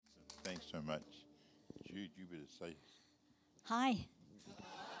Thanks so much. Jude, you better say. Hi.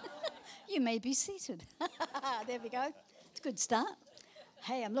 You may be seated. There we go. It's a good start.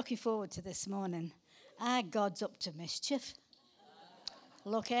 Hey, I'm looking forward to this morning. Our God's up to mischief.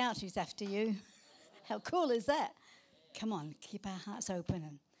 Look out, he's after you. How cool is that? Come on, keep our hearts open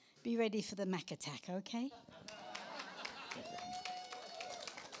and be ready for the Mac attack, okay?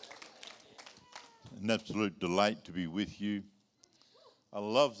 An absolute delight to be with you. I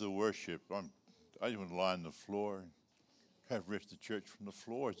love the worship. I just want to lie on the floor and have rest the church from the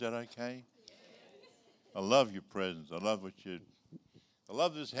floor. Is that okay? I love your presence. I love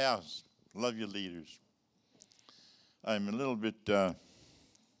this house. I love your leaders. I'm a little bit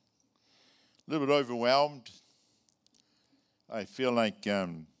overwhelmed. I feel like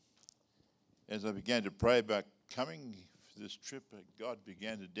as I began to pray about coming for this trip, God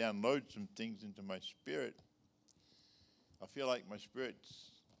began to download some things into my spirit. I feel like my spirit's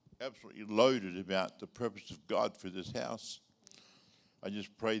absolutely loaded about the purpose of God for this house. I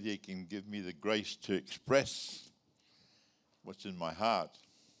just pray that He can give me the grace to express what's in my heart.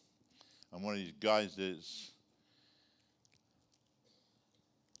 I'm one of these guys that's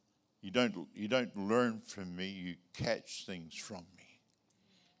you don't learn from me, you catch things from me.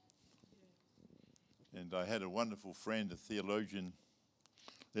 And I had a wonderful friend, a theologian,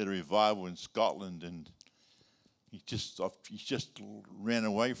 led a revival in Scotland, and he just ran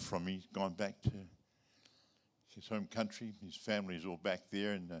away from me. He's gone back to his home country. His family's all back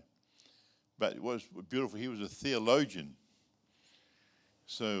there, but it was beautiful. He was a theologian,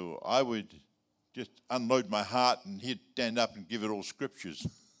 so I would just unload my heart, and he'd stand up and give it all scriptures,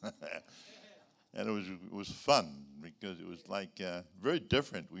 and it was fun because it was like very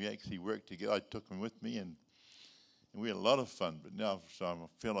different. We actually worked together. I took him with me, and we had a lot of fun. But now, so I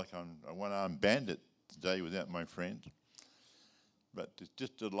feel like I'm a one-armed bandit today without my friend. But it's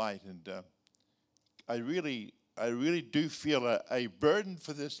just a delight, and I really do feel a burden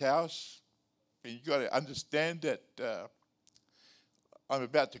for this house. And you've got to understand that I'm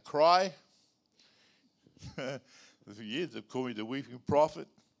about to cry. For years they've called me the weeping prophet.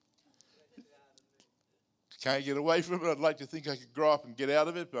 Can't get away from it. I'd like to think I could grow up and get out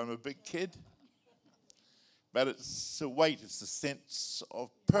of it, but I'm a big kid. But it's the weight, it's the sense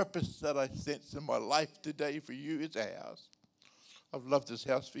of purpose that I sense in my life today for you. It's a house. I've loved this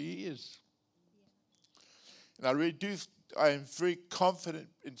house for years. And I really do, I am very confident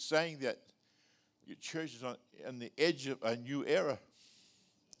in saying that your church is on the edge of a new era,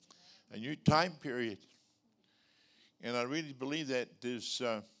 a new time period. And I really believe that this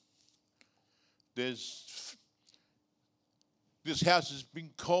house has been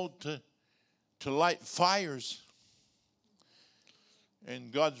called to light fires.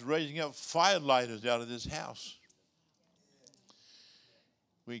 And God's raising up firelighters out of this house.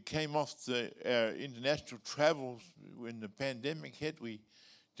 We came off our international travels when the pandemic hit. We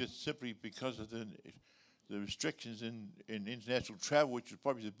just simply because of the restrictions in international travel, which was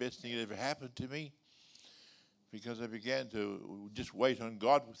probably the best thing that ever happened to me, because I began to just wait on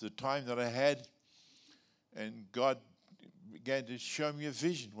God with the time that I had. And God began to show me a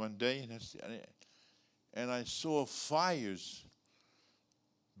vision one day, and I saw fires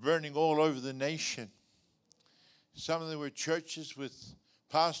burning all over the nation. Some of them were churches with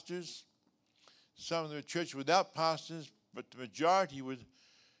pastors, some of them were churches without pastors, but the majority were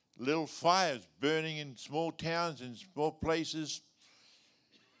little fires burning in small towns and small places.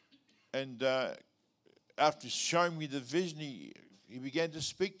 And after showing me the vision, he began to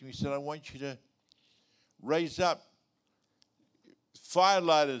speak to me. He said, I want you to raise up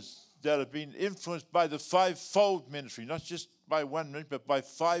firelighters that have been influenced by the fivefold ministry, not just by one ministry, but by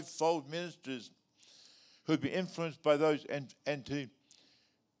fivefold ministers who have been influenced by those, and to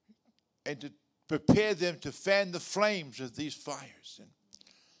prepare them to fan the flames of these fires.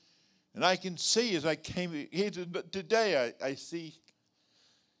 And I can see as I came here today, I see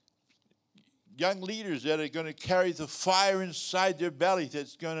young leaders that are going to carry the fire inside their belly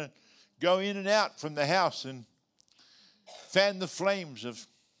that's going to go in and out from the house and fan the flames of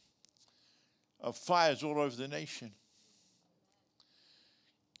fires all over the nation.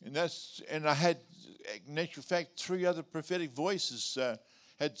 And I had, in actual fact, 3 other prophetic voices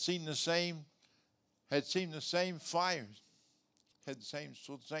had seen the same fires,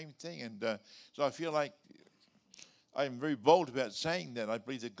 saw the same thing. And so I feel like I'm very bold about saying that. I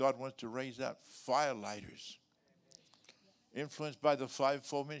believe that God wants to raise up firelighters, influenced by the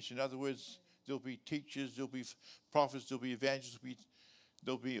fivefold ministry. In other words, there'll be teachers, there'll be prophets, there'll be evangelists,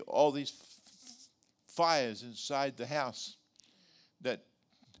 there'll be all these fires inside the house that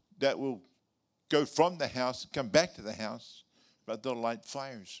will go from the house, come back to the house, but they'll light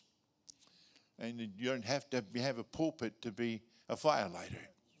fires. And you don't have to have a pulpit to be a firelighter.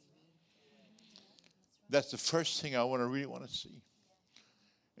 That's the first thing I really want to see.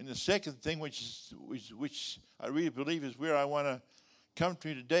 And the second thing, which I really believe is where I want to come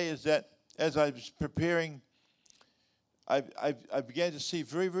to today, is that as I was preparing, I began to see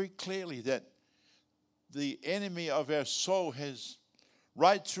very, very clearly that the enemy of our soul has,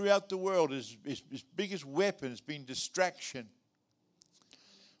 right throughout the world, his biggest weapon has been distraction.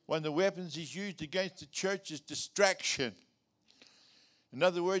 One of the weapons he's used against the church is distraction. In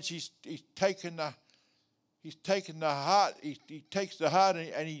other words, he's taken the heart. He takes the heart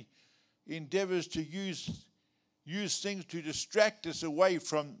and he endeavors to use things to distract us away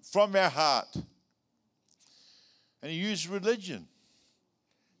from our heart. And he uses religion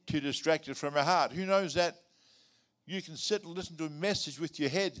to distract us from our heart. Who knows that you can sit and listen to a message with your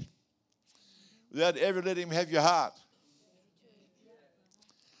head without ever letting him have your heart?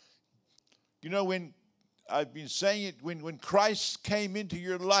 You know, when I've been saying it, when Christ came into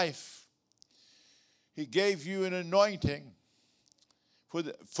your life, he gave you an anointing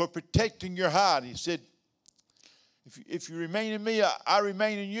for protecting your heart. He said, if you remain in me, I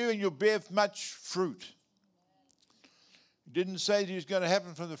remain in you, and you'll bear much fruit. He didn't say that it's going to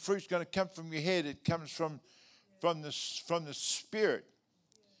happen from the fruit. It's going to come from your head. It comes from the Spirit.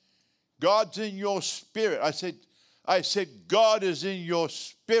 God's in your spirit. I said, God is in your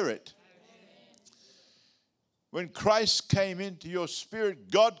spirit. When Christ came into your spirit,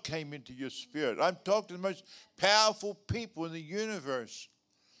 God came into your spirit. I'm talking to the most powerful people in the universe.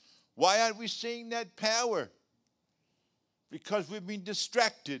 Why aren't we seeing that power? Because we've been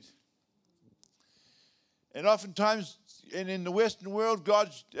distracted. And oftentimes, and in the Western world,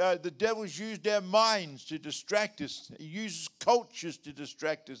 the devil's used our minds to distract us. He uses cultures to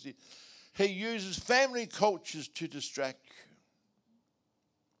distract us. He uses family cultures to distract you.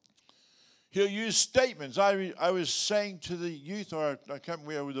 He'll use statements. I was saying to the youth, or I can't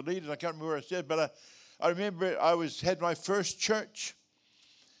remember with the leaders, I can't remember what I said, but I remember had my first church,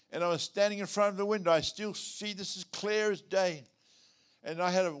 and I was standing in front of the window. I still see this as clear as day. And I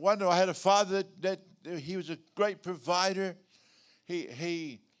had a father that he was a great provider.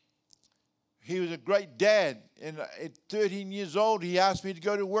 He was a great dad. And at 13 years old, he asked me to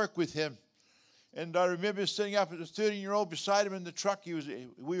go to work with him. And I remember sitting up as a 13-year-old beside him in the truck.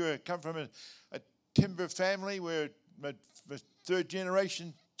 We come from a timber family. We're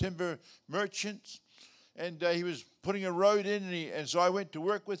third-generation timber merchants. And he was putting a road in, and so I went to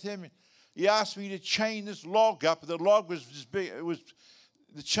work with him. He asked me to chain this log up. The log was as big.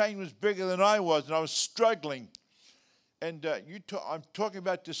 The chain was bigger than I was, and I was struggling. And I'm talking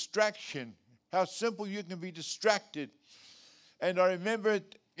about distraction, how simple you can be distracted. And I remember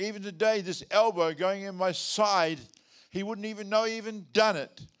even today, this elbow going in my side, he wouldn't even know he even done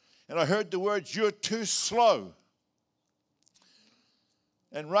it. And I heard the words, "You're too slow."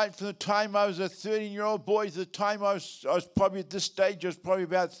 And right from the time I was a 13-year-old boy to the time I was probably at this stage, I was probably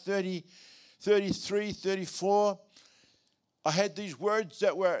about 30, 33, 34. I had these words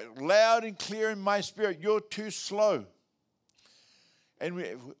that were loud and clear in my spirit. "You're too slow." And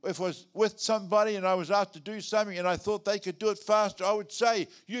if I was with somebody and I was out to do something and I thought they could do it faster, I would say,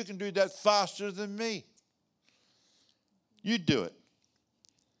 "You can do that faster than me. You do it."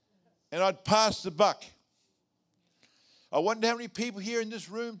 And I'd pass the buck. I wonder how many people here in this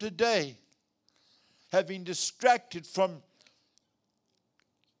room today have been distracted from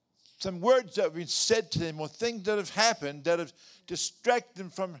some words that have been said to them or things that have happened that have distracted them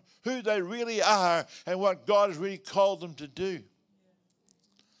from who they really are and what God has really called them to do.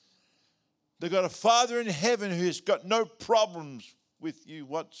 They've got a Father in heaven who has got no problems with you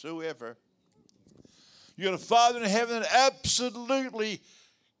whatsoever. You've got a Father in heaven that absolutely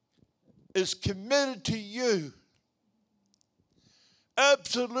is committed to you.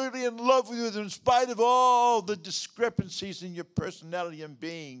 Absolutely in love with you in spite of all the discrepancies in your personality and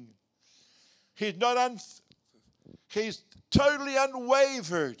being. He's totally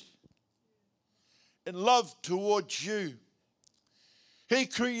unwavered in love towards you. He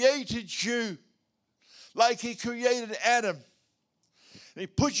created you like he created Adam. And he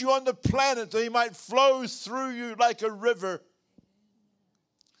put you on the planet that he might flow through you like a river.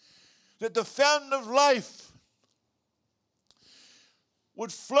 That the fountain of life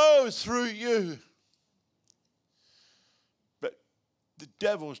would flow through you. But the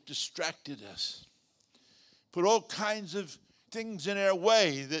devil's distracted us. Put all kinds of things in our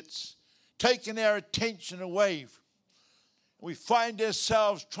way that's taken our attention away. We find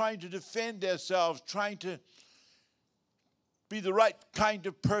ourselves trying to defend ourselves, trying to be the right kind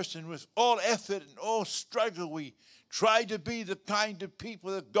of person with all effort and all struggle. We Try to be the kind of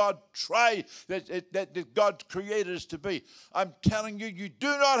people that God created us to be. I'm telling you, you do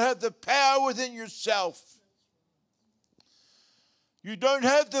not have the power within yourself. You don't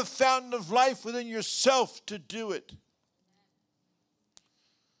have the fountain of life within yourself to do it.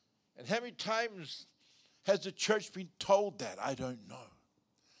 And how many times has the church been told that? I don't know.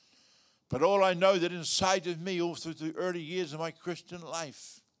 But all I know that inside of me, all through the early years of my Christian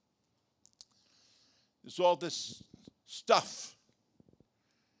life, there's all this stuff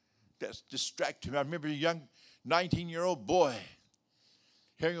that's distracting me. I remember a young 19-year-old boy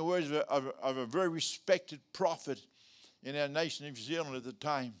hearing the words of a very respected prophet in our nation of New Zealand at the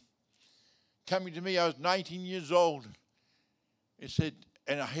time. Coming to me, I was 19 years old. It said,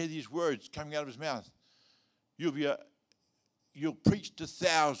 and I hear these words coming out of his mouth, you'll preach to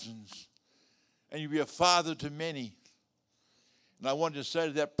thousands, and you'll be a father to many. And I wanted to say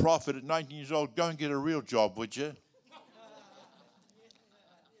to that prophet at 19 years old, go and get a real job, would you?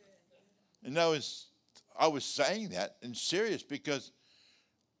 And I was saying that in serious because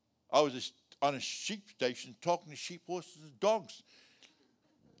I was on a sheep station talking to sheep, horses, and dogs.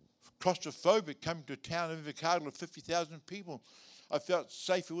 Claustrophobic, coming to a town of Invercargill of 50,000 people. I felt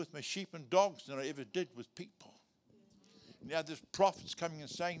safer with my sheep and dogs than I ever did with people. Now this prophet's coming and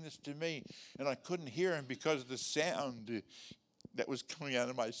saying this to me, and I couldn't hear him because of the sound that was coming out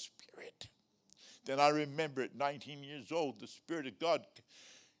of my spirit. Then I remember at 19 years old, the Spirit of God,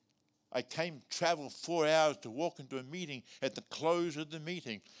 I traveled 4 hours to walk into a meeting at the close of the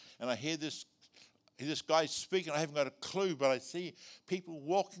meeting, and I hear this guy speaking. I haven't got a clue, but I see people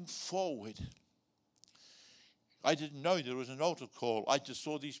walking forward. I didn't know there was an altar call. I just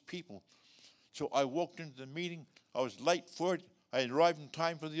saw these people. So I walked into the meeting. I was late for it. I had arrived in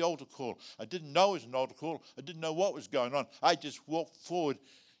time for the altar call. I didn't know it was an altar call. I didn't know what was going on. I just walked forward,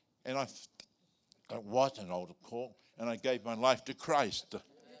 and it was an altar call, and I gave my life to Christ.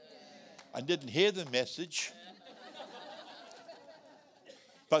 I didn't hear the message,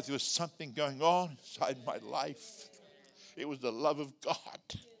 but there was something going on inside my life. It was the love of God.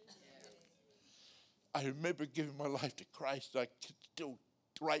 I remember giving my life to Christ. I can still,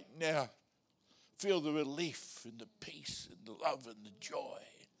 right now, feel the relief and the peace and the love and the joy.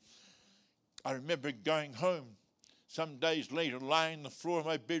 I remember going home some days later, lying on the floor of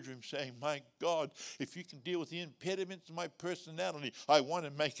my bedroom saying, my God, if you can deal with the impediments of my personality, I want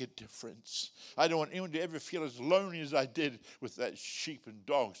to make a difference. I don't want anyone to ever feel as lonely as I did with that sheep and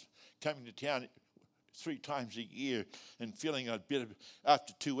dogs coming to town 3 times a year and feeling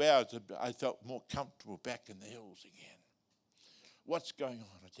after 2 hours, I felt more comfortable back in the hills again. What's going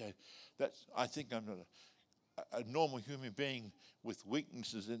on? I tell you, I think I'm a normal human being with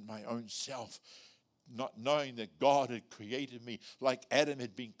weaknesses in my own self, not knowing that God had created me like Adam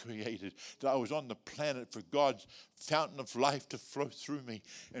had been created, that I was on the planet for God's fountain of life to flow through me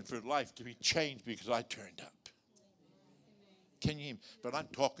and for life to be changed because I turned up. Can you hear me? But I'm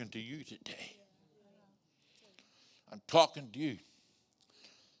talking to you today. I'm talking to you.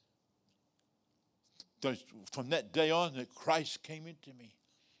 From that day on that Christ came into me,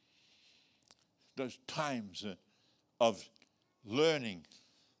 those times of learning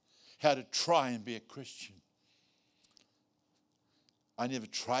how to try and be a Christian. I never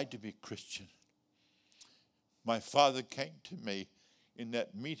tried to be a Christian. My father came to me in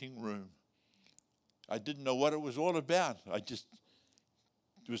that meeting room. I didn't know what it was all about. There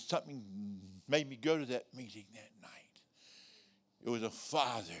was something made me go to that meeting that night. It was a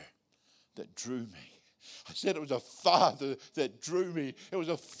father that drew me. I said it was a father that drew me. It was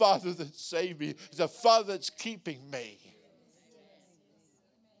a father that saved me. It's a father that's keeping me.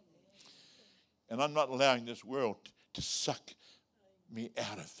 And I'm not allowing this world to suck me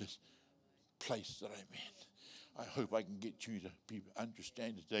out of this place that I'm in. I hope I can get you to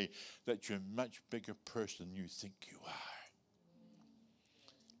understand today that you're a much bigger person than you think you are.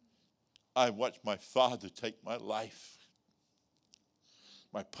 I watched my father take my life.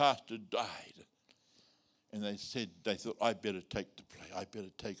 My pastor died. And they thought, I better take the play. I better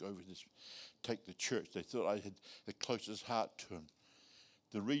take over this, take the church. They thought I had the closest heart to him.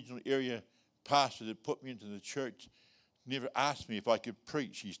 The regional area pastor that put me into the church never asked me if I could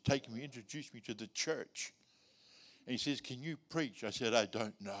preach. He's taken me, introduced me to the church. And he says, can you preach? I said, I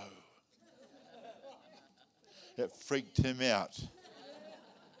don't know. That freaked him out.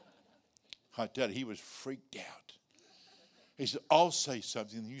 I tell you, he was freaked out. He said, I'll say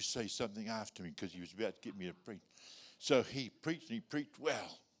something and you say something after me, because he was about to get me to preach. So he preached, and he preached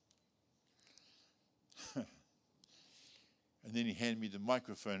well. And then he handed me the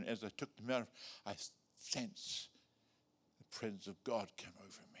microphone. As I took the microphone, I sensed the presence of God come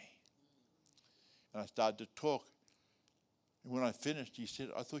over me. And I started to talk And when I finished, he said,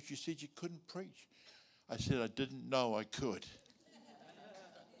 I thought you said you couldn't preach. I said, I didn't know I could.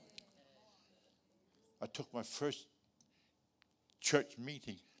 I took my first church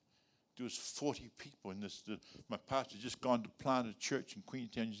meeting. There was 40 people in this. My pastor had just gone to plant a church in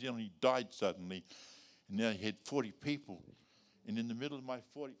Queenstown, New Zealand. He died suddenly. And now he had 40 people. And in the middle of my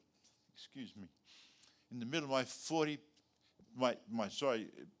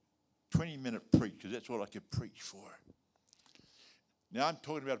 20-minute preach, because that's all I could preach for. Now I'm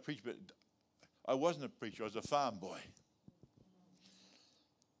talking about a preacher, but I wasn't a preacher. I was a farm boy.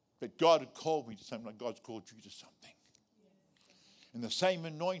 But God had called me to something like God's called you to something. And the same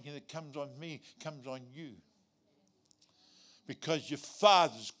anointing that comes on me comes on you. Because your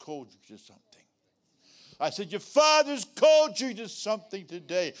Father's called you to something. I said, your Father's called you to something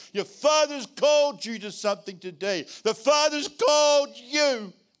today. Your Father's called you to something today. The Father's called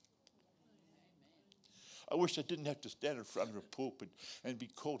you. I wish I didn't have to stand in front of a pulpit and be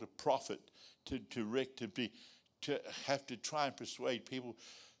called a prophet to have to try and persuade people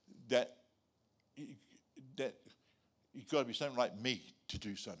that you've got to be something like me to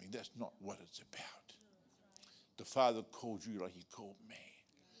do something. That's not what it's about. The Father called you like he called me.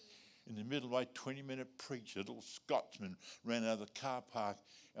 In the middle of my 20-minute preach, a little Scotsman ran out of the car park.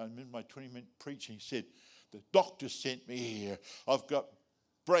 And in my 20-minute preaching, he said, the doctor sent me here. I've got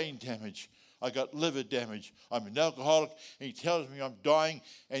brain damage. I got liver damage. I'm an alcoholic. And he tells me I'm dying.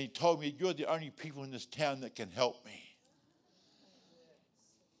 And he told me, you're the only people in this town that can help me.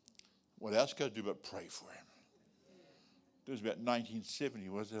 What else could I do but pray for him? It was about 1970,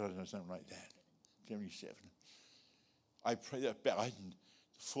 was it? I don't know, something like that. 77. I prayed that back. I didn't,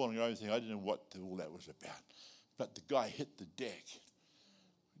 falling over thing, I didn't know what all that was about. But the guy hit the deck.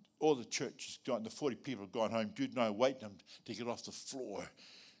 All the church has gone, the 40 people have gone home. Jude and I waited him to get off the floor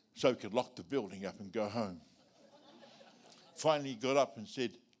so we could lock the building up and go home. Finally, he got up and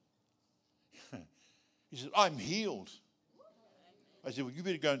said, I'm healed. I said, well, you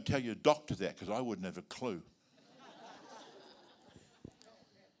better go and tell your doctor that, because I wouldn't have a clue.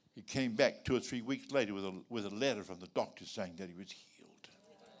 He came back 2 or 3 weeks later with a letter from the doctor saying that he was healed.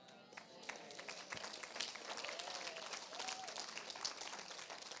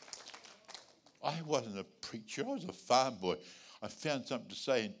 I wasn't a preacher. I was a farm boy. I found something to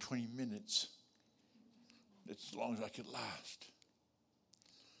say in 20 minutes. As long as I could last.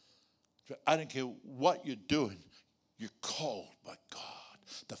 So I don't care what you're doing. You're called by God,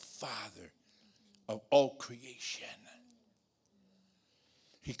 the Father of all creation.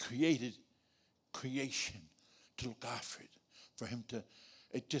 He created creation to look after it, for him to,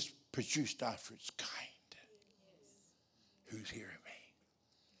 it just produced after its kind. Who's hearing me?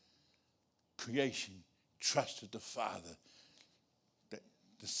 Creation trusted the Father that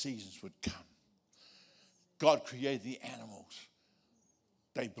the seasons would come. God created the animals.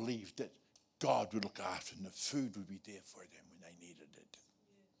 They believed that God would look after them. The food would be there for them when they needed it.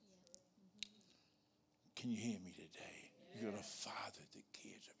 Can you hear me today? You've got a Father that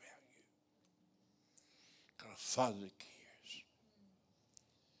cares about you. Got a Father that cares.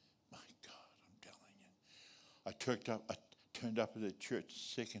 My God, I'm telling you. I turned up at the church the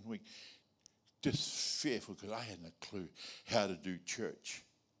second week, just fearful because I hadn't a clue how to do church.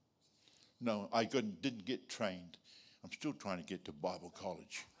 No, I didn't get trained. I'm still trying to get to Bible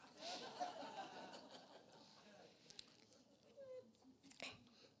college.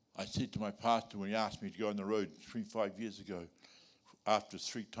 I said to my pastor when he asked me to go on the road 5 years ago, after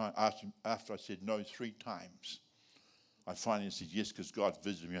I said no 3 times, I finally said yes because God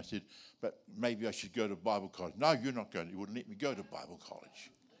visited me. I said, but maybe I should go to Bible college. No, you're not going. He wouldn't let me go to Bible college.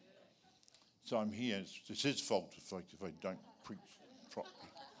 So I'm here. It's his fault if I don't preach properly.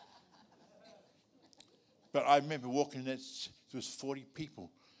 But I remember walking in there was 40 people.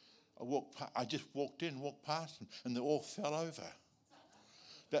 I just walked in, walked past them, and they all fell over.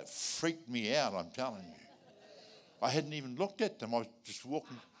 That freaked me out, I'm telling you. I hadn't even looked at them. I was just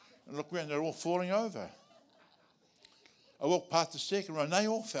walking and looked around, they're all falling over. I walked past the second row, and they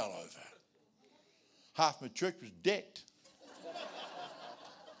all fell over. Half my church was decked.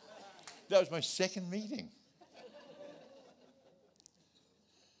 That was my second meeting.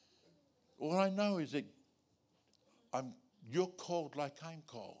 All I know is that you're called like I'm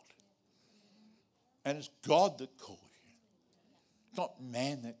called. And it's God that calls you. It's not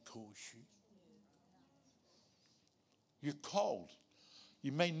man that calls you. You're called.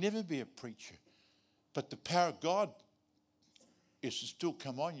 You may never be a preacher, but the power of God is to still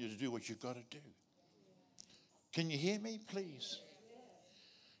come on you to do what you've got to do. Can you hear me, please?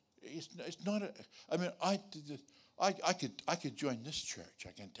 It's not I could join this church,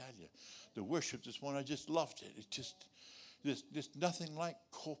 I can tell you. The worship this morning, I just loved it. There's nothing like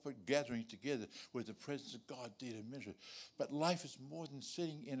corporate gathering together where the presence of God did a ministry. But life is more than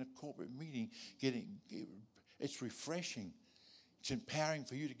sitting in a corporate meeting. It's refreshing. It's empowering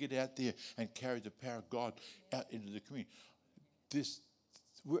for you to get out there and carry the power of God out into the community.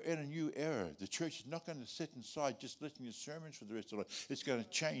 We're in a new era. The church is not going to sit inside just listening to sermons for the rest of life. It's going to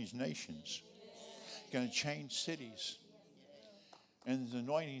change nations. It's going to change cities. And there's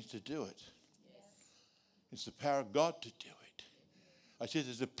anointings to do it. It's the power of God to do it. I said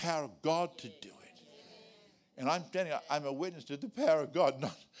there's the power of God to do it. And I'm a witness to the power of God,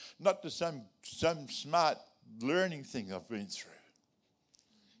 not to some smart learning thing I've been through.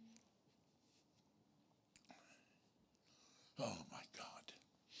 Oh my God.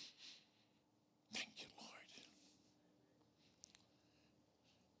 Thank you, Lord.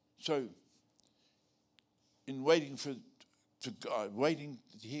 So, in waiting to God, waiting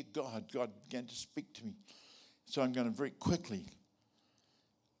to hear God began to speak to me. So I'm going to very quickly.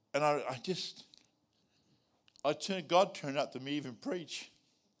 And God turned up to me even preach.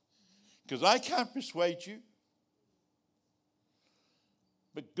 Because I can't persuade you.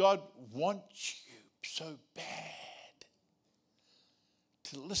 But God wants you so bad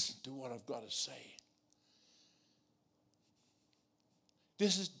to listen to what I've got to say.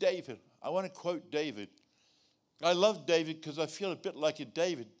 This is David. I want to quote David. I love David because I feel a bit like a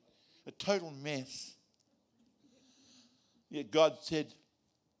David, a total mess. Yet God said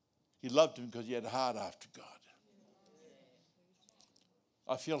he loved him because he had a heart after God.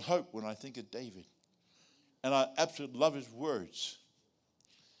 I feel hope when I think of David. And I absolutely love his words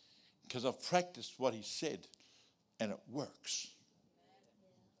because I've practiced what he said and it works.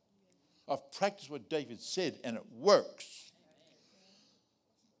 I've practiced what David said and it works.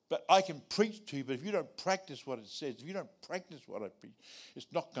 But I can preach to you, but if you don't practice what it says, if you don't practice what I preach, it's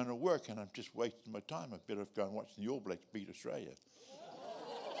not going to work, and I'm just wasting my time. I better go and watch the All Blacks beat Australia.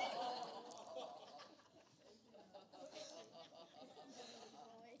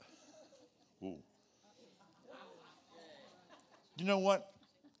 Ooh. You know what?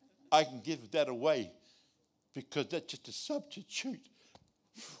 I can give that away because that's just a substitute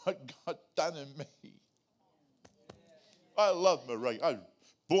for what God done in me. I love my rugby. I was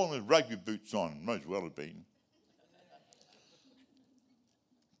born with rugby boots on, might as well have been.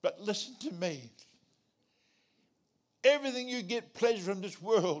 But listen to me. Everything you get pleasure from this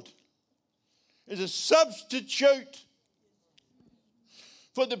world is a substitute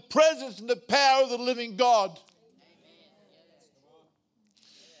for the presence and the power of the living God.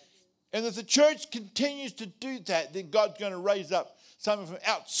 And if the church continues to do that, then God's going to raise up someone from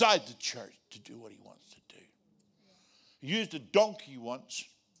outside the church to do what he wants to do. He used a donkey once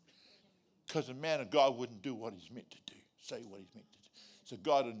because a man of God wouldn't do what he's meant to do, say what he's meant to do. So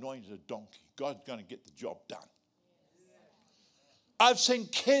God anointed a donkey. God's going to get the job done. I've seen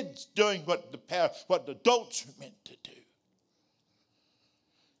kids doing what the adults are meant to do.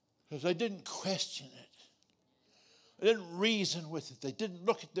 Because they didn't question it. They didn't reason with it. They didn't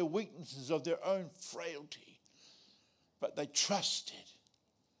look at the weaknesses of their own frailty. But they trusted.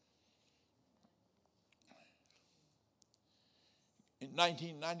 In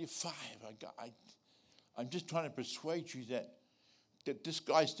 1995, I'm just trying to persuade you that this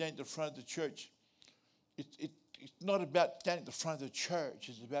guy standing at the front of the church, it's not about standing at the front of the church.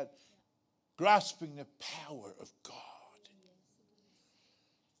 It's about grasping the power of God.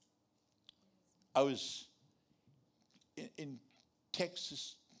 I was in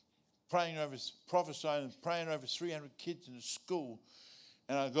Texas prophesying and praying over 300 kids in a school.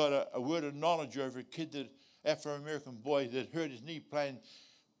 And I got a word of knowledge over a kid, Afro-American boy that hurt his knee playing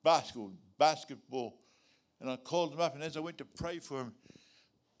basketball. And I called him up, and as I went to pray for him,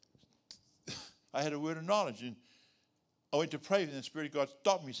 I had a word of knowledge. And I went to pray, and the Spirit of God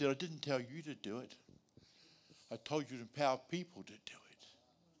stopped me. He said, I didn't tell you to do it. I told you to empower people to do it.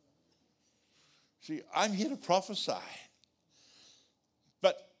 See, I'm here to prophesy.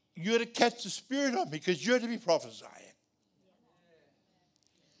 But you're to catch the Spirit on me because you're to be prophesying.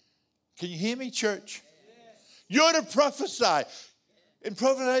 Can you hear me, church? You're to prophesy. And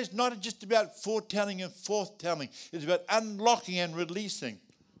prophesying is not just about foretelling and forthtelling. It's about unlocking and releasing.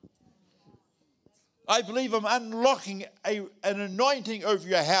 I believe I'm unlocking an anointing over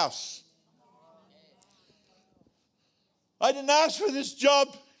your house. I didn't ask for this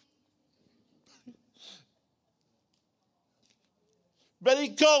job. But he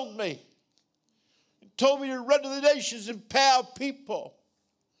called me and told me to run to the nations and empower people.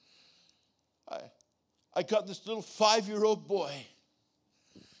 I got this little 5-year-old boy,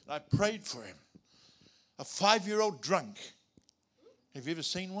 and I prayed for him. A 5-year-old drunk. Have you ever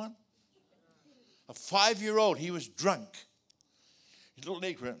seen one? A 5-year-old, he was drunk. His little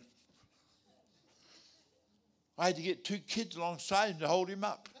leg went. I had to get 2 kids alongside him to hold him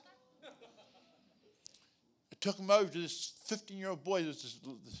up. I took him over to this 15-year-old boy. This is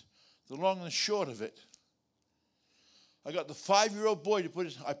the long and the short of it. I got the 5-year-old boy to put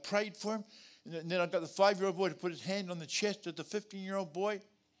his, I prayed for him, and then I got the 5-year-old boy to put his hand on the chest of the 15-year-old boy.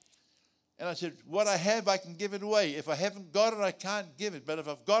 And I said, what I have, I can give it away. If I haven't got it, I can't give it. But if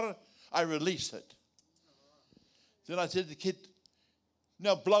I've got it, I release it. Then I said to the kid,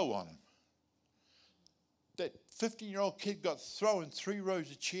 now blow on him. That 15-year-old kid got thrown 3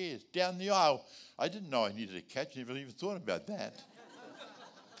 rows of chairs down the aisle. I didn't know I needed a catch. I never even thought about that.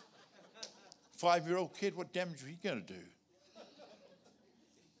 5-year-old kid, what damage was he going to do?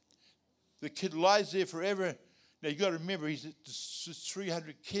 The kid lies there forever. Now, you got to remember, he's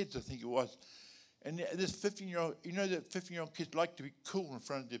 300 kids, I think it was. And this 15-year-old, you know that 15-year-old kids like to be cool in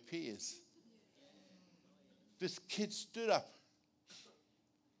front of their peers. This kid stood up,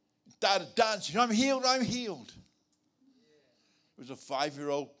 started dancing. I'm healed, I'm healed. It was a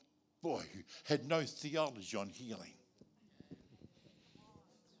 5-year-old boy who had no theology on healing.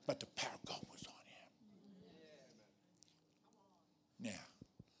 But the power of God was on him.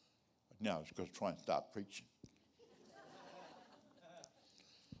 Now I was going to try and start preaching.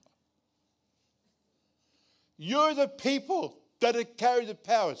 You're the people that carry the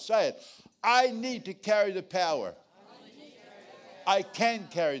power. Say it. I need to carry the power. I can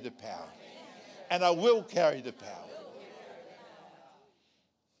carry the power. And I will carry the power.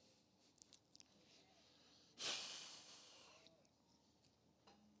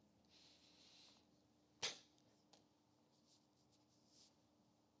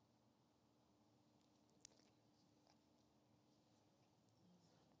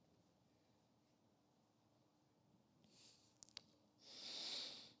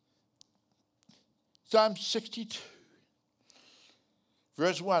 Psalm 62,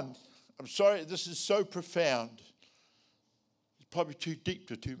 verse 1. I'm sorry, this is so profound. It's probably too deep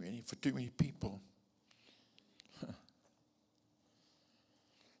for too many people.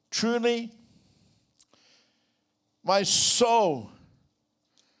 Truly, my soul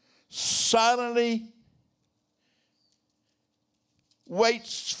silently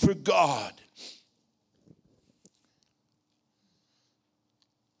waits for God.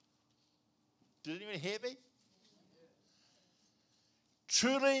 Did anyone hear me?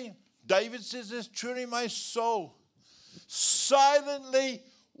 Truly, David says this, truly my soul silently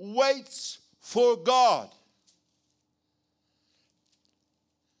waits for God.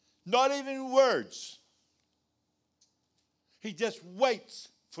 Not even words. He just waits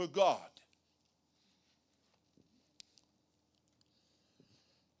for God.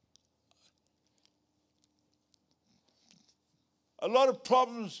 A lot of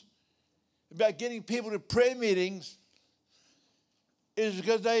problems about getting people to prayer meetings is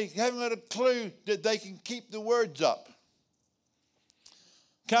because they haven't got a clue that they can keep the words up.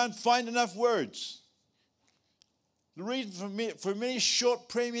 Can't find enough words. The reason for many short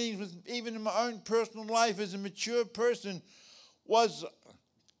prayer meetings, even in my own personal life as a mature person, was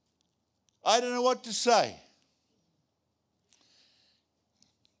I don't know what to say.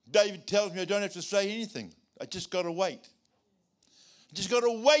 David tells me I don't have to say anything. I just got to wait. Just got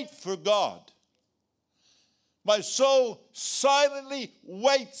to wait for God. My soul silently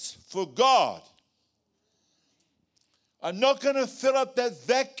waits for God. I'm not going to fill up that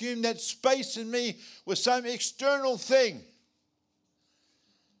vacuum, that space in me with some external thing.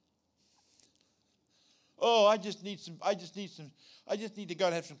 Oh, I just need to go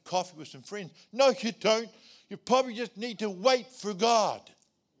and have some coffee with some friends. No, you don't. You probably just need to wait for God.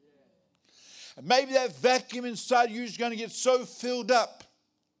 And maybe that vacuum inside you is going to get so filled up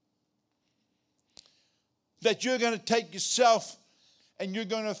that you're going to take yourself and you're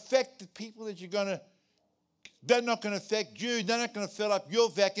going to affect the people that they're not going to affect you. They're not going to fill up your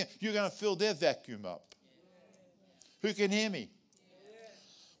vacuum. You're going to fill their vacuum up. Yeah. Who can hear me? Yeah.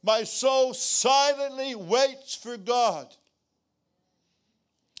 My soul silently waits for God.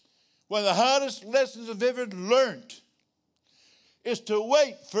 One of the hardest lessons I've ever learned is to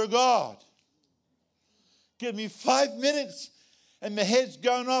wait for God. Give me 5 minutes and my head's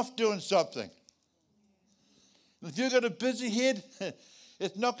going off doing something. If you've got a busy head,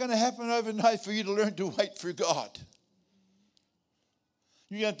 it's not going to happen overnight for you to learn to wait for God.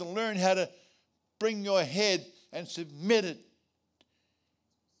 You have to learn how to bring your head and submit it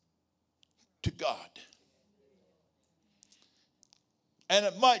to God. And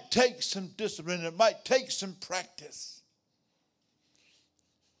it might take some discipline. It might take some practice.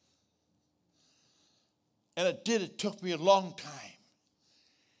 And it did. It took me a long time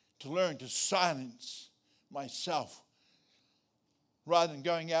to learn to silence myself rather than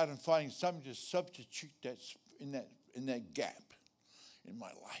going out and finding something to substitute in that gap in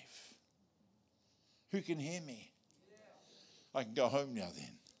my life. Who can hear me? I can go home now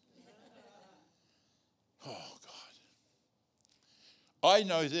then. Oh, God. I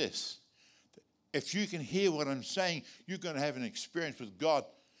know this. If you can hear what I'm saying, you're going to have an experience with God,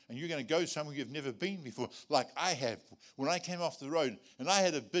 and you're going to go somewhere you've never been before, like I have. When I came off the road, and I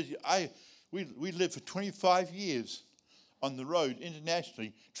had we lived for 25 years on the road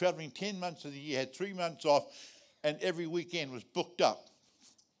internationally, traveling 10 months of the year, had 3 months off, and every weekend was booked up.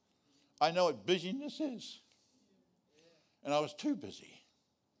 I know what busyness is, and I was too busy.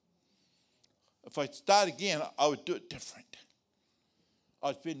 If I start again, I would do it different.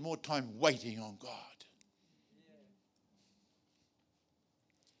 I'd spend more time waiting on God.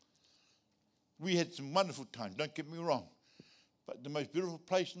 We had some wonderful times, don't get me wrong. But the most beautiful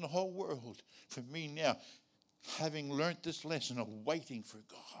place in the whole world for me now, having learned this lesson of waiting for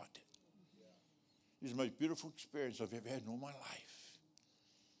God, is the most beautiful experience I've ever had in all my life.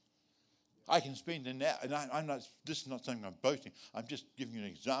 I can spend an hour, and this is not something I'm boasting, I'm just giving you an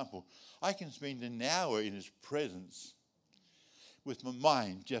example. I can spend an hour in his presence with my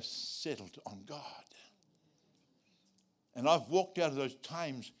mind just settled on God. And I've walked out of those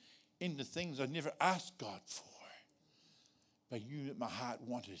times into things I never asked God for, but knew that my heart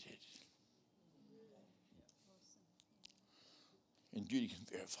wanted it. And Judy can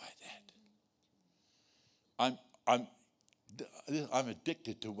verify that. I'm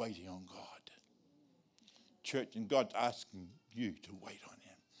addicted to waiting on God. Church, and God's asking you to wait on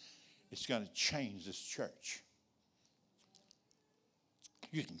him. It's going to change this church.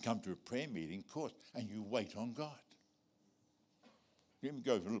 You can come to a prayer meeting, of course, and you wait on God. Let me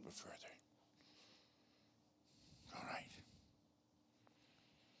go a little bit further. All right.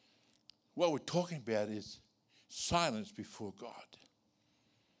 What we're talking about is silence before God.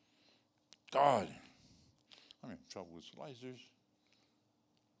 God. I'm in trouble with lasers.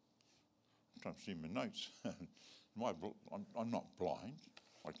 I'm trying to see my notes. I'm not blind.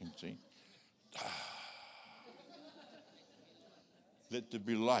 I can see. Let there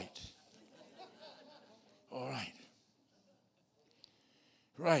be light. All right.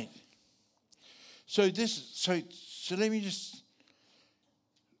 Right. So let me just.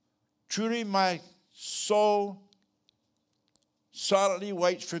 Truly, my soul silently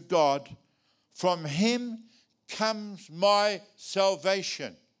waits for God. From him comes my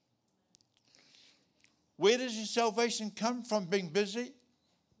salvation. Where does your salvation come from? Being busy?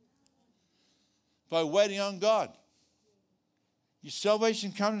 By waiting on God. Your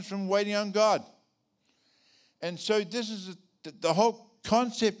salvation comes from waiting on God. And so this is the whole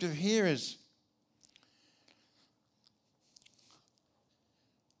concept of here is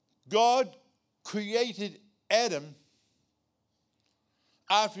God created Adam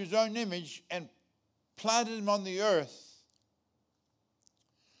after his own image and planted him on the earth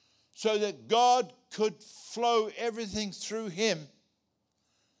so that God could flow everything through him,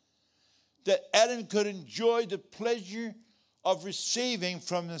 that Adam could enjoy the pleasure of receiving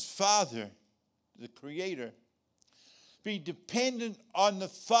from his Father, the Creator, be dependent on the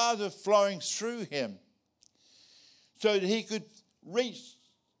Father flowing through him so that he could reach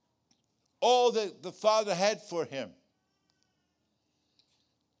all that the Father had for him.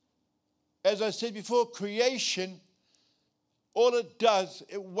 As I said before, creation, all it does,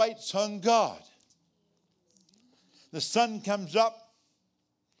 it waits on God. The sun comes up,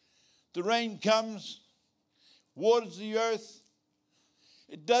 the rain comes, waters the earth.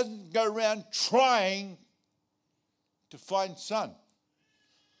 It doesn't go around trying to find sun.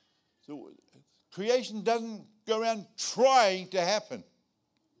 So creation doesn't go around trying to happen.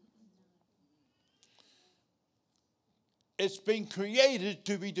 It's been created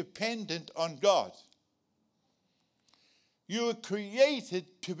to be dependent on God. You were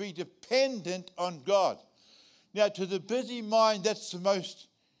created to be dependent on God. Now, to the busy mind, that's the most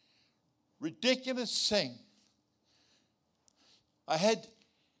ridiculous thing. I'm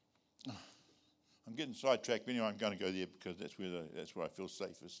getting sidetracked, but anyway, I'm going to go there because that's where I feel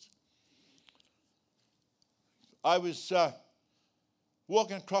safest. I was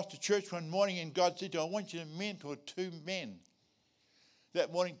walking across the church one morning, and God said, I want you to mentor 2 men.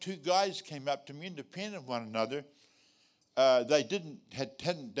 That morning, 2 guys came up to me, independent of one another. They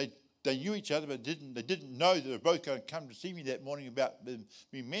knew each other, but they didn't know that they were both going to come to see me that morning about me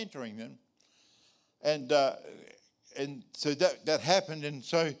mentoring them. And so that happened, and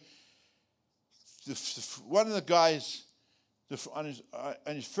so one of the guys, on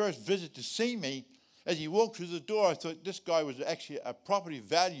his first visit to see me, as he walked through the door, I thought this guy was actually a property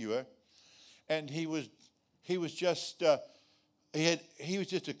valuer, and he was just he was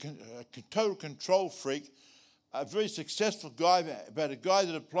just a total control freak, a very successful guy, but a guy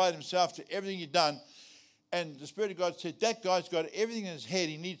that applied himself to everything he'd done. And the Spirit of God said, that guy's got everything in his head.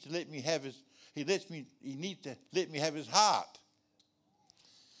 He needs to let me have he needs to let me have his heart.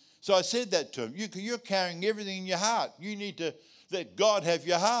 So I said that to him. You're carrying everything in your heart. You need to let God have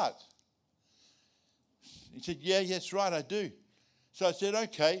your heart. He said, yeah, that's right, I do. So I said,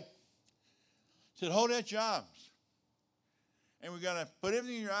 okay. I said, hold out your arms. And we're going to put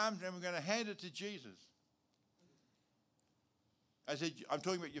everything in your arms and we're going to hand it to Jesus. I said, I'm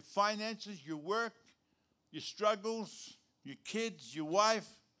talking about your finances, your work, your struggles, your kids, your wife.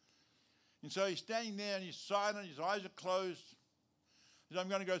 And so he's standing there and he's silent, his eyes are closed. And I'm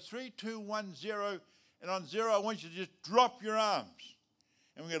going to go 3, 2, 1, 0. And on 0, I want you to just drop your arms.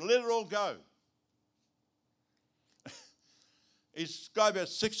 And we're going to let it all go. He's a guy about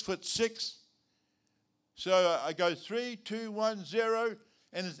 6'6". So I go 3, 2, 1, 0.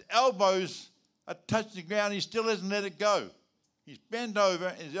 And his elbows are touching the ground. He still hasn't let it go. He's bent over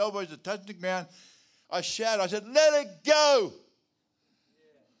and his elbows are touching the ground. I shouted, I said, let it go.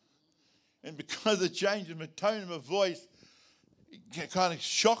 Yeah. And because of the change in my tone of my voice, it kind of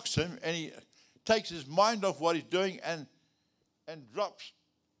shocks him and he takes his mind off what he's doing and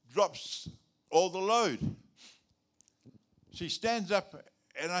drops all the load. So he stands up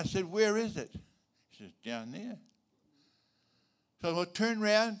and I said, where is it? He says, down there. So I turn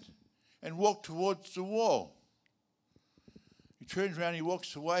around and walk towards the wall. He turns around, he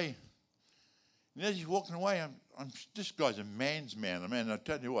walks away. And as he's walking away, this guy's a man's man. I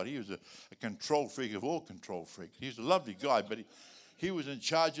tell you what, he was a control freak of all control freaks. He was a lovely guy, but he was in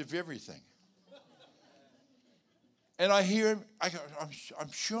charge of everything. And I hear him,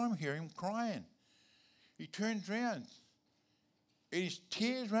 I'm sure I'm hearing him crying. He turns around, and his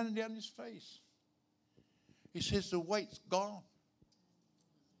tears running down his face. He says, the weight's gone.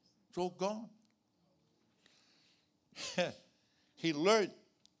 It's all gone. He learned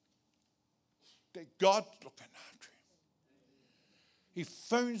that God's looking after him. He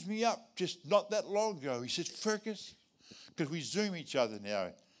phones me up just not that long ago. He says, Fergus, because we Zoom each other now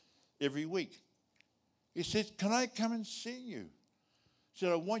every week. He says, can I come and see you? He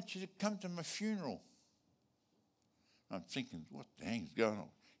said, I want you to come to my funeral. I'm thinking, what the hell's going on?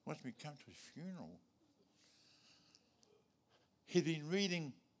 He wants me to come to his funeral. He'd been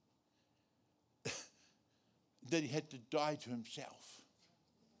reading that he had to die to himself.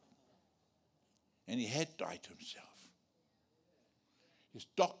 And he had died to himself. His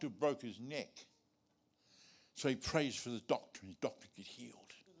doctor broke his neck. So he prays for the doctor, and his doctor get healed.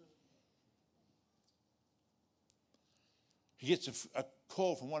 He gets a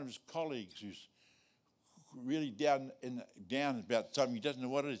call from one of his colleagues who's really down about something. He doesn't know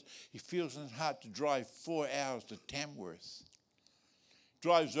what it is. He feels in his heart to drive 4 hours to Tamworth.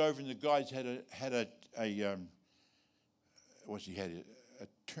 Drives over, and the guy's had a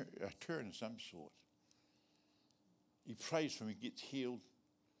turn of some sort. He prays for him, he gets healed,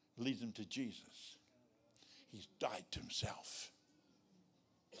 leads him to Jesus. He's died to himself.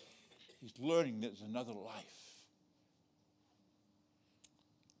 He's learning there's another life.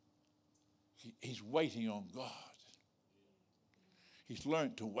 He's waiting on God. He's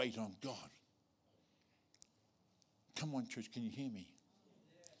learned to wait on God. Come on, church, can you hear me?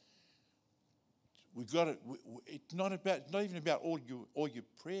 We've got it. It's not even about all your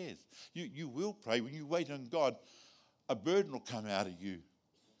prayers. You will pray. When you wait on God, a burden will come out of you.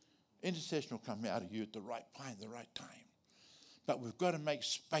 Intercession will come out of you at the right time, the right time. But we've got to make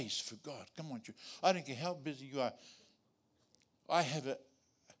space for God. Come on, church. I don't care how busy you are. I have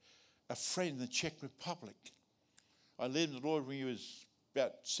a friend in the Czech Republic. I led him to the Lord when he was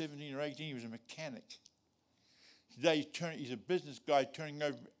about 17 or 18. He was a mechanic. Today he's a business guy turning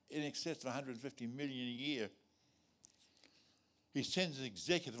over in excess of 150 million a year. He sends an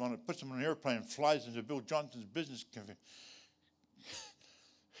executive on it, puts him on an airplane and flies into Bill Johnson's business company.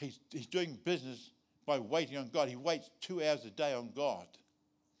 He's doing business by waiting on God. He waits 2 hours a day on God.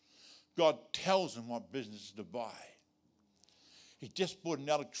 God tells him what business to buy. He just bought an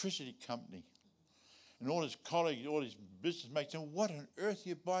electricity company. And all his colleagues, all his business mates said, what on earth are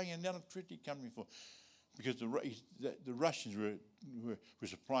you buying an electricity company for? Because the Russians were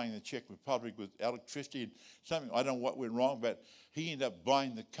supplying the Czech Republic with electricity and something. I don't know what went wrong, but he ended up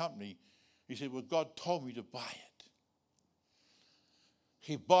buying the company. He said, well, God told me to buy it.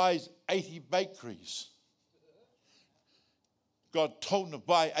 He buys 80 bakeries. God told him to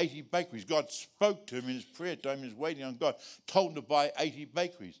buy 80 bakeries. God spoke to him in his prayer time. He was waiting on God. Told him to buy 80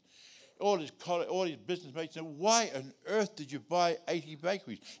 bakeries. All his business mates said, why on earth did you buy 80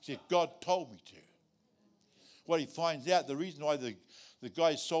 bakeries? He said, God told me to. What he finds out, the reason why the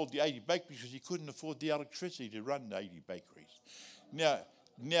guy sold the 80 bakeries because he couldn't afford the electricity to run the 80 bakeries. Now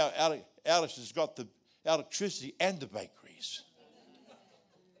Alice has got the electricity and the bakeries.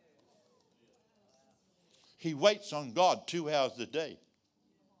 He waits on God 2 hours a day.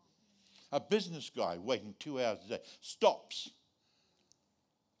 A business guy waiting 2 hours a day stops,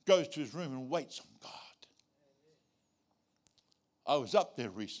 goes to his room and waits on God. I was up there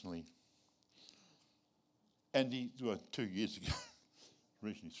recently, and 2 years ago,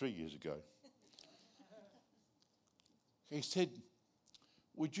 recently 3 years ago. He said,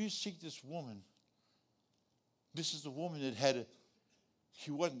 would you see this woman? This is the woman that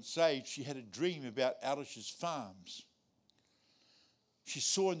she wasn't saved. She had a dream about Alish's farms. She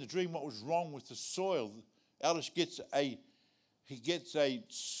saw in the dream what was wrong with the soil. Alish gets a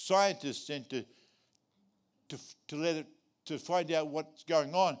scientist sent to find out what's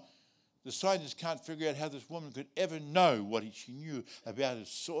going on. The scientist can't figure out how this woman could ever know what she knew about his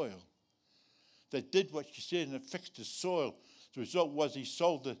soil. They did what she said and it fixed his soil. The result was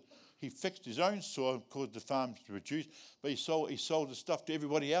he fixed his own soil, caused the farms to reduce, but he sold the stuff to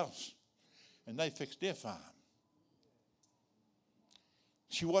everybody else, and they fixed their farm.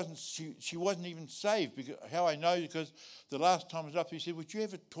 She wasn't even saved. Because, how I know, because the last time I was up, he said, would you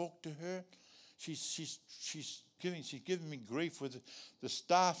ever talk to her? She's giving me grief with the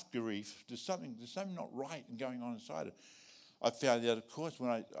staff grief. There's something not right and going on inside her. I found out, of course,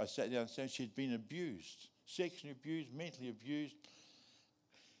 when I sat down and said she'd been abused, sexually abused, mentally abused.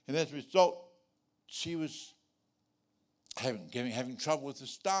 And as a result, she was having trouble with the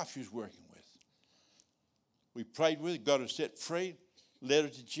staff she was working with. We prayed with her, got her set free, led her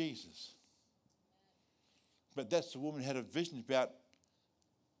to Jesus. But that's the woman who had a vision about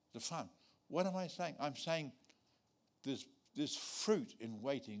the farm. What am I saying? I'm saying there's fruit in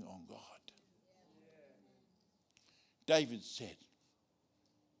waiting on God. David said,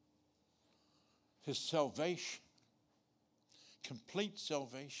 his salvation, complete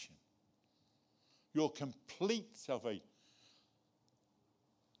salvation, your complete salvation,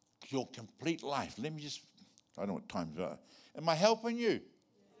 your complete life. I don't know what time's are. Am I helping you? Yes.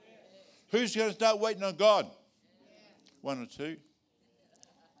 Who's going to start waiting on God? Yes. One or two.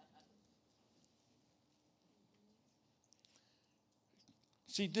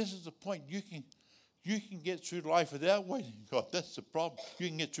 See, this is the point. You can get through life without waiting on God. That's the problem. You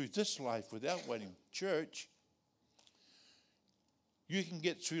can get through this life without waiting. Church, you can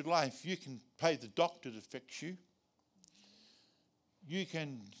get through life. You can pay the doctor to fix you. You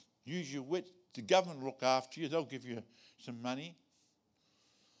can use your wit. The government will look after you. They'll give you some money.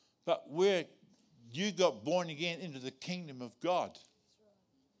 But where you got born again into the kingdom of God.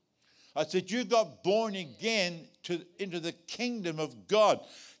 I said, you got born again into the kingdom of God.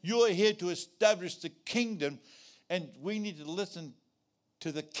 You're here to establish the kingdom, and we need to listen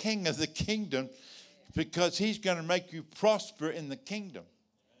to the king of the kingdom because he's going to make you prosper in the kingdom.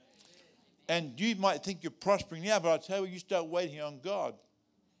 And you might think you're prospering now, but I'll tell you start waiting on God.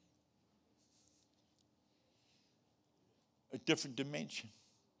 A different dimension.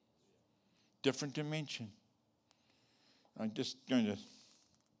 Different dimension. I'm just going to...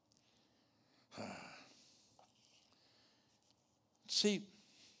 See,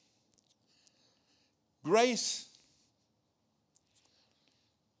 grace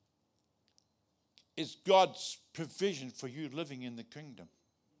is God's provision for you living in the kingdom.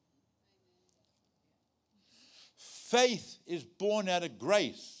 Faith is born out of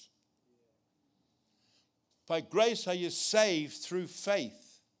grace. By grace are you saved through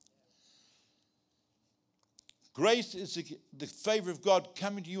faith. Grace is the favor of God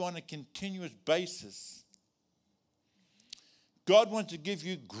coming to you on a continuous basis. God wants to give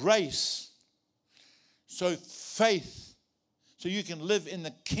you grace, so faith, so you can live in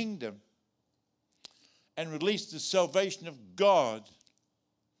the kingdom and release the salvation of God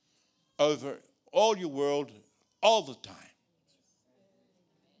over all your world, all the time.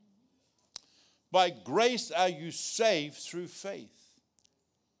 By grace are you saved through faith.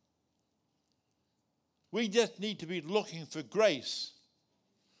 We just need to be looking for grace.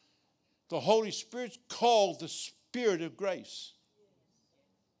 The Holy Spirit's called the Spirit of grace.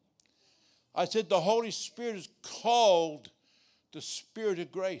 I said the Holy Spirit is called the Spirit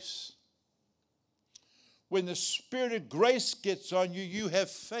of grace. When the Spirit of grace gets on you, you have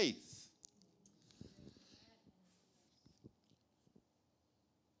faith.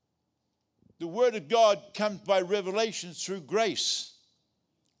 The Word of God comes by revelation through grace.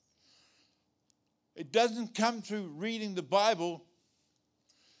 It doesn't come through reading the Bible.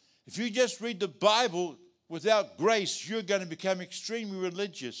 If you just read the Bible without grace, you're going to become extremely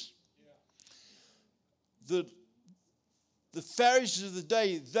religious. the Pharisees of the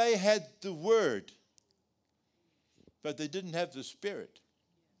day, they had the word, but they didn't have the Spirit.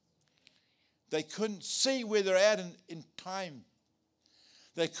 They couldn't see where they're at in time.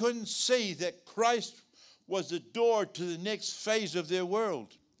 They couldn't see that Christ was the door to the next phase of their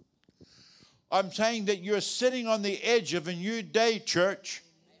world. I'm saying that you're sitting on the edge of a new day, church.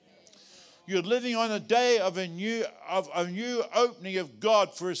 You're living on a day of a new opening of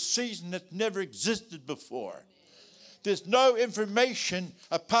God for a season that never existed before. There's no information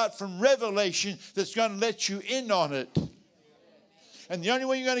apart from revelation that's going to let you in on it. And the only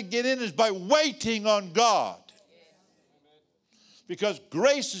way you're going to get in is by waiting on God. Because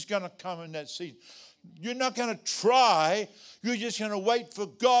grace is going to come in that season. You're not going to try. You're just going to wait for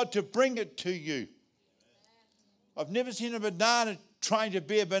God to bring it to you. I've never seen a banana trying to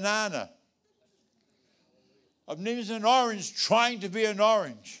be a banana. I've never seen an orange trying to be an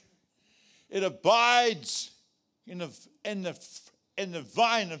orange. It abides in the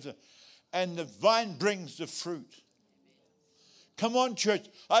vine and the vine brings the fruit. Come on, church.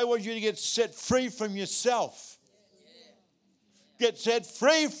 I want you to get set free from yourself. Get set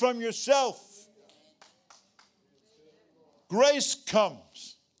free from yourself. Grace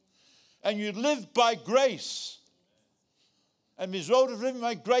comes, and you live by grace. And as a result of living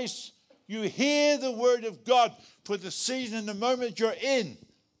by grace, you hear the word of God for the season and the moment you're in.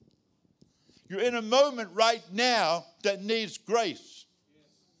 You're in a moment right now that needs grace.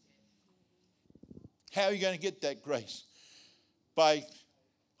 How are you going to get that grace? By,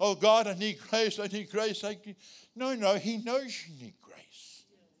 oh God, I need grace, I need grace. No, He knows you need grace.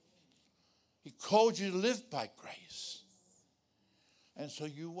 He called you to live by grace. And so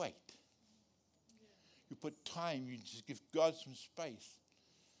you wait. You put time, you just give God some space.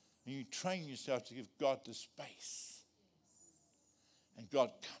 And you train yourself to give God the space. And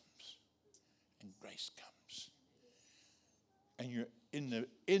God comes. And grace comes. And you're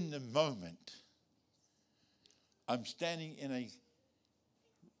in the moment. I'm standing in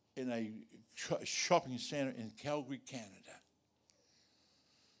a shopping center in Calgary, Canada.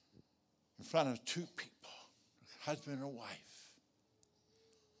 In front of two people, a husband and a wife.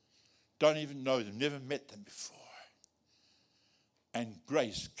 Don't even know them, never met them before. And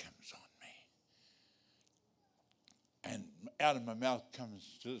grace comes on me. And out of my mouth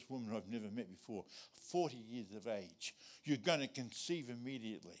comes to this woman who I've never met before, 40 years of age. You're going to conceive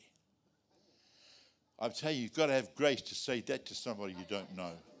immediately. I'll tell you, you've got to have grace to say that to somebody you don't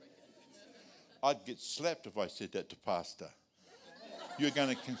know. I'd get slapped if I said that to pastor. You're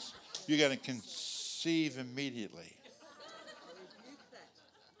going to conceive immediately.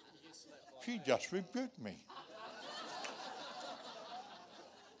 She just rebuked me.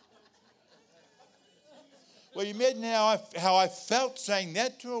 Well, you imagine how I felt saying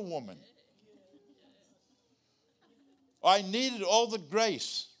that to a woman. I needed all the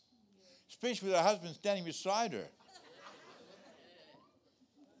grace, especially with her husband standing beside her.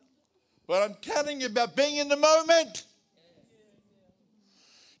 But I'm telling you about being in the moment.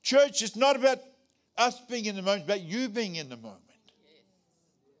 Church, it's not about us being in the moment, it's about you being in the moment.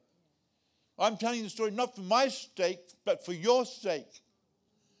 I'm telling you the story not for my sake, but for your sake.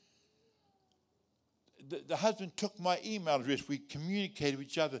 The husband took my email address. We communicated with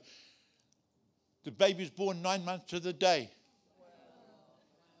each other. The baby was born 9 months to the day.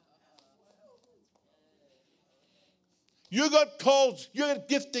 You got calls, you got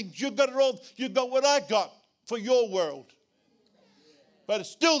giftings, you got it all, you got what I got for your world. But it's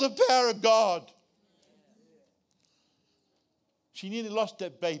still the power of God. She nearly lost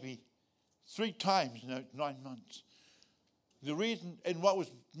that baby 3 times in 9 months. The reason and what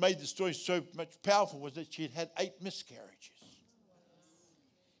made the story so much powerful was that she had had 8 miscarriages.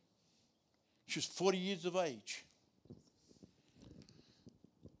 She was 40 years of age.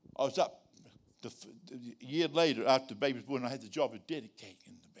 I was up a year later after the baby was born. I had the job of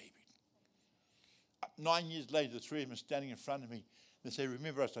dedicating the baby. 9 years later, the 3 of them are standing in front of me. They say,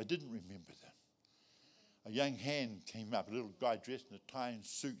 remember us? I didn't remember them. A young hand came up, a little guy dressed in a tie and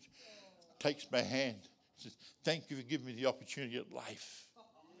suit, takes my hand, says, thank you for giving me the opportunity at life.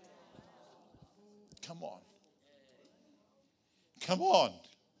 Come on. Come on.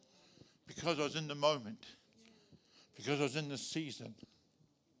 Because I was in the moment. Because I was in the season.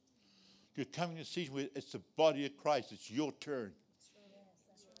 You're coming to a season where it's the body of Christ. It's your turn.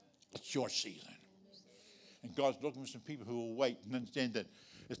 It's your season. And God's looking for some people who will wait and understand that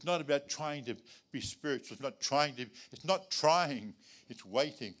it's not about trying to be spiritual. It's not trying. It's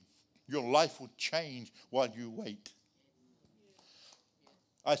waiting. Your life will change while you wait.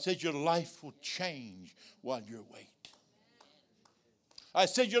 I said your life will change while you wait. I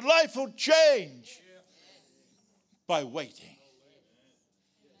said your life will change by waiting.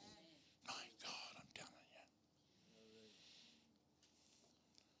 My God, I'm telling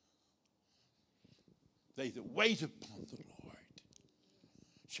you. They that wait upon the Lord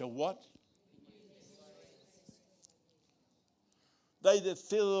shall what? They that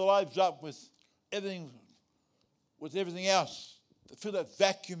fill their lives up with everything else, fill that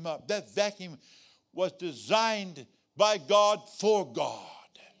vacuum up. That vacuum was designed by God for God.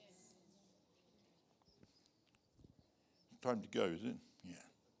 Time to go, is it? Yeah.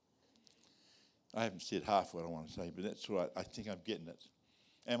 I haven't said half what I want to say, but that's right. I think I'm getting it.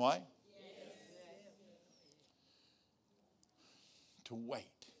 Am I? Yes. To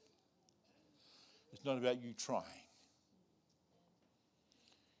wait. It's not about you trying.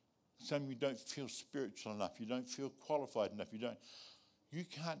 Some of you don't feel spiritual enough. You don't feel qualified enough. You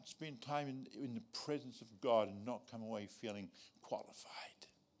can't spend time in the presence of God and not come away feeling qualified.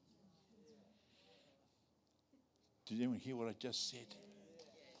 Did anyone hear what I just said?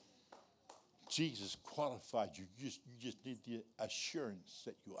 Jesus qualified you. You just need the assurance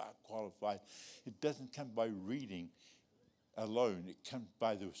that you are qualified. It doesn't come by reading alone. It comes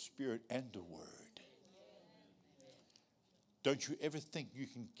by the Spirit and the Word. Don't you ever think you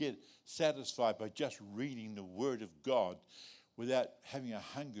can get satisfied by just reading the Word of God without having a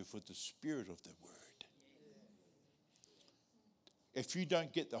hunger for the Spirit of the Word. If you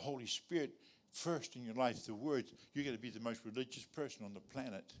don't get the Holy Spirit first in your life, the Word, you're going to be the most religious person on the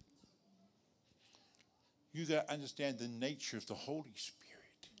planet. You got to understand the nature of the Holy Spirit.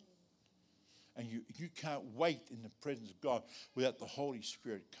 And you can't wait in the presence of God without the Holy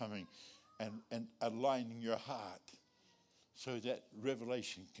Spirit coming and aligning your heart so that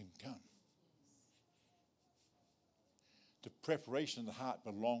revelation can come. The preparation of the heart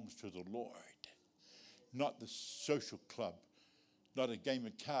belongs to the Lord, not the social club, not a game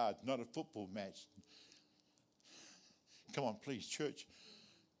of cards, not a football match. Come on, please, church.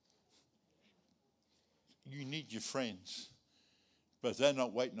 You need your friends, but if they're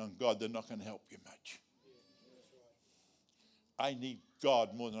not waiting on God, they're not going to help you much. I need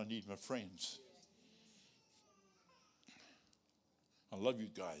God more than I need my friends. I love you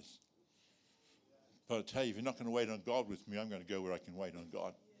guys. But I tell you, if you're not going to wait on God with me, I'm going to go where I can wait on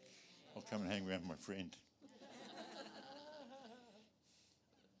God. I'll come and hang around with my friend.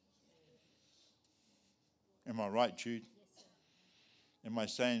 Am I right, Jude? Am I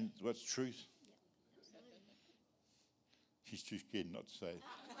saying what's truth? She's too scared not to say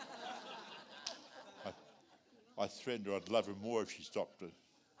it. I threatened her I'd love her more if she stopped it.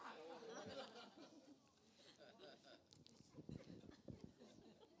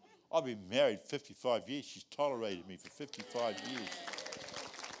 I've been married 55 years. She's tolerated me for 55 years.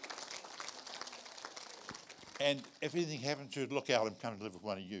 And if anything happens to her, look out, I'm coming to live with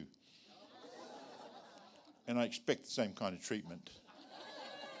one of you. And I expect the same kind of treatment.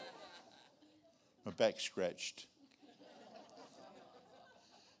 My back scratched.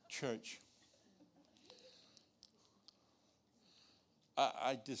 Church,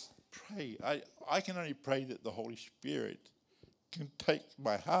 I just pray. I can only pray that the Holy Spirit can take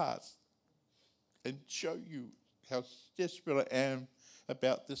my heart and show you how desperate I am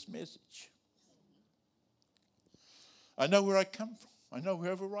about this message. I know where I come from. I know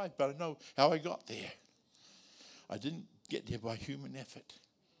where I've arrived, but I know how I got there. I didn't get there by human effort.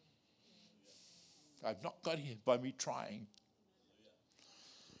 I've not got here by me trying.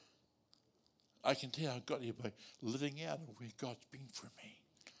 I can tell I got here by living out of where God's been for me.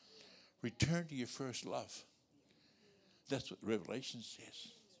 Return to your first love. That's what Revelation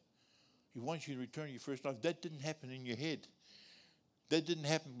says. He wants you to return to your first love. That didn't happen in your head. That didn't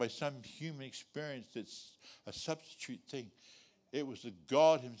happen by some human experience that's a substitute thing. It was the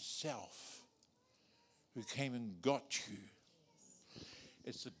God himself who came and got you.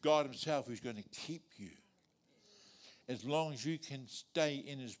 It's the God himself who's going to keep you. As long as you can stay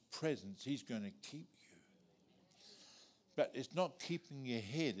in his presence, he's going to keep you. But it's not keeping your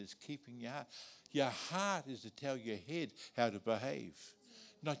head, it's keeping your heart. Your heart is to tell your head how to behave,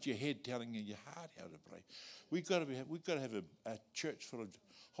 not your head telling your heart how to behave. We've got to have a church full of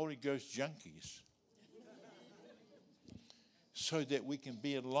Holy Ghost junkies so that we can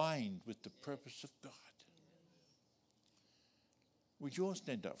be aligned with the purpose of God. Would you all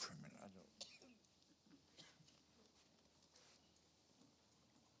stand up for a minute?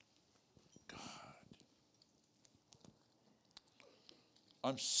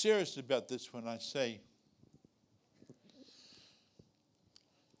 I'm serious about this when I say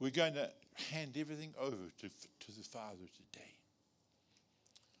we're going to hand everything over to the Father today.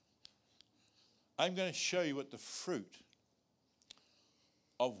 I'm going to show you what the fruit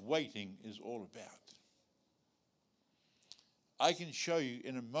of waiting is all about. I can show you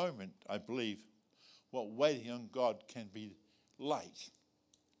in a moment, I believe, what waiting on God can be like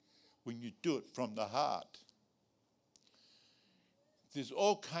when you do it from the heart. There's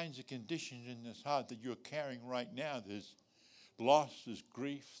all kinds of conditions in this heart that you're carrying right now. There's loss, there's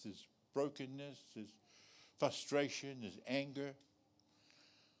grief, there's brokenness, there's frustration, there's anger.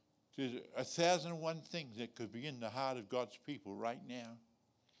 There's 1,001 things that could be in the heart of God's people right now.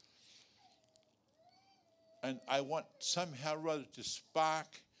 And I want somehow or other to spark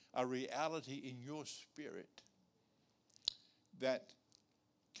a reality in your spirit that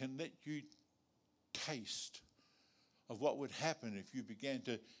can let you taste of what would happen if you began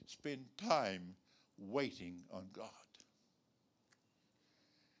to spend time waiting on God.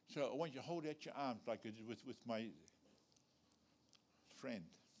 So I want you to hold out your arms like I did with my friend.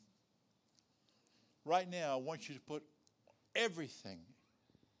 Right now, I want you to put everything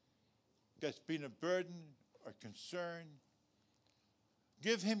that's been a burden or concern.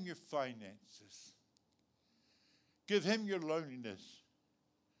 Give him your finances. Give him your loneliness.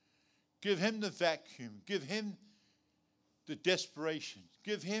 Give him the vacuum. Give him the desperation.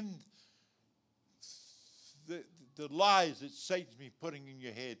 Give him the lies that Satan's been putting in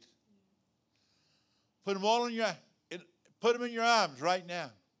your head. Put them all put them in your arms right now.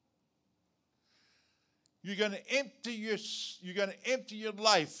 You're going to empty your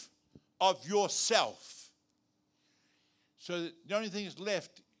life of yourself. So that the only thing that's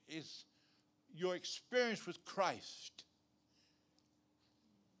left is your experience with Christ.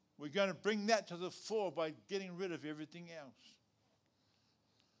 We're going to bring that to the fore by getting rid of everything else.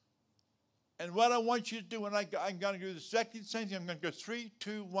 And what I want you to do, and I'm going to do exactly the same thing. I'm going to go 3,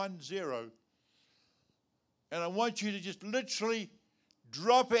 2, 1, 0. And I want you to just literally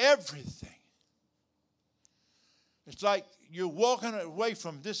drop everything. It's like you're walking away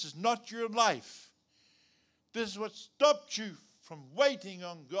from this is not your life. This is what stopped you from waiting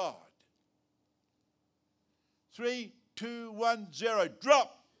on God. 3, 2, 1, 0.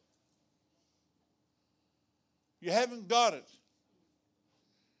 Drop. You haven't got it.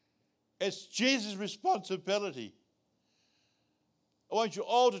 It's Jesus' responsibility. I want you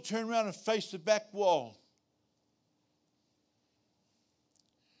all to turn around and face the back wall.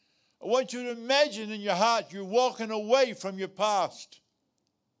 I want you to imagine in your heart you're walking away from your past.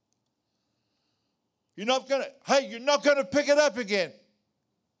 You're not going to pick it up again.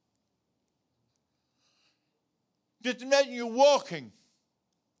 Just imagine you're walking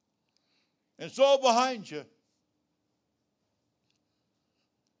and it's all behind you.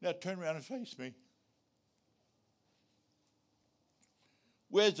 Now turn around and face me.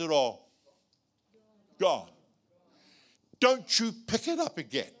 Where's it all? Gone. Don't you pick it up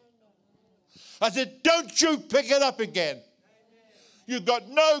again. I said, don't you pick it up again. You've got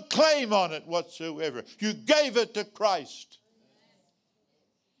no claim on it whatsoever. You gave it to Christ.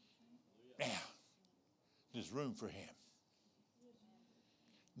 Now, there's room for him.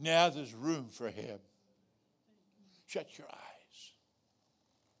 Now there's room for him. Shut your eyes.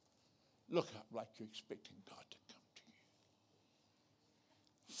 Look up like you're expecting God to come to you.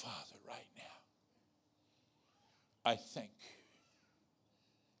 Father, right now, I thank you.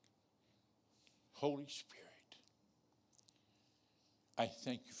 Holy Spirit, I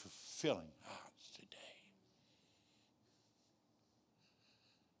thank you for filling hearts today.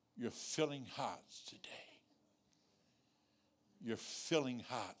 You're filling hearts today. You're filling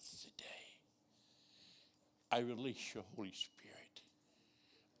hearts today. I release your Holy Spirit.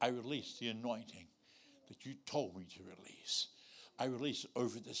 I release the anointing that you told me to release. I release it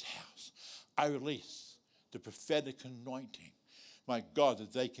over this house. I release the prophetic anointing, my God,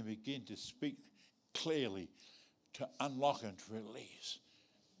 that they can begin to speak clearly, to unlock and to release.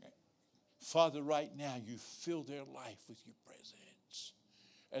 Father, right now, you fill their life with your presence.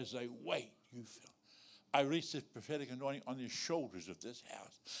 As they wait, you fill. I release this prophetic anointing on the shoulders of this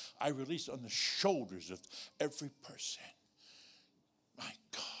house. I release it on the shoulders of every person. My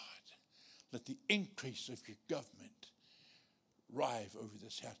God, let the increase of your government rise over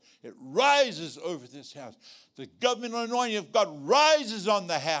this house. It rises over this house. The government anointing of God rises on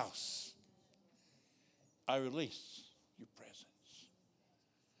the house. I release your presence.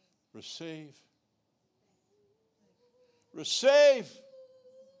 Receive. Receive.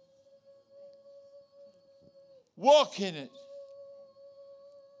 Walk in it.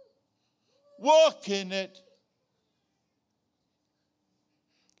 Walk in it.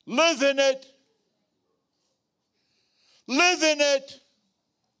 Live in it. Live in it.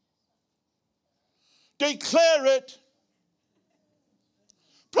 Declare it.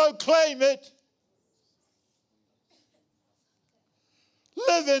 Proclaim it.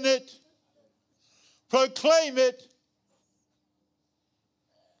 Live in it. Proclaim it.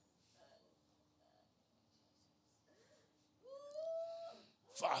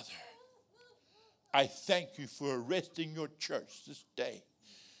 Father, I thank you for arresting your church this day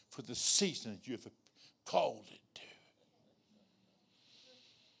for the season that you have called it to.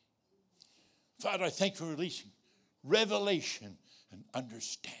 Father, I thank you for releasing revelation and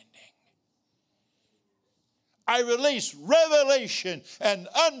understanding. I release revelation and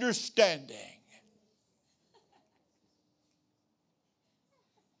understanding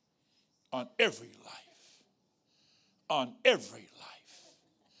on every life, on every life,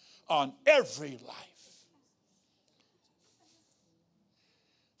 on every life.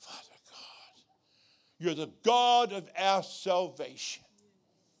 Father God, you're the God of our salvation.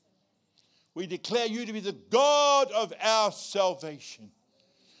 We declare you to be the God of our salvation.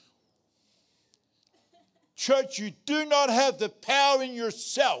 Church, you do not have the power in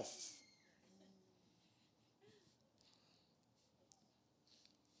yourself.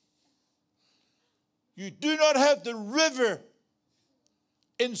 You do not have the river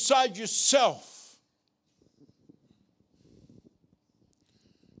inside yourself.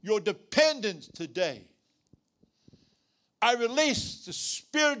 Your dependence today. I release the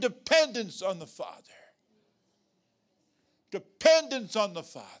spirit of dependence on the Father. Dependence on the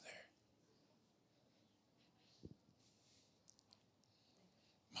Father.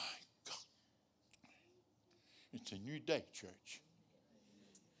 My God. It's a new day, church.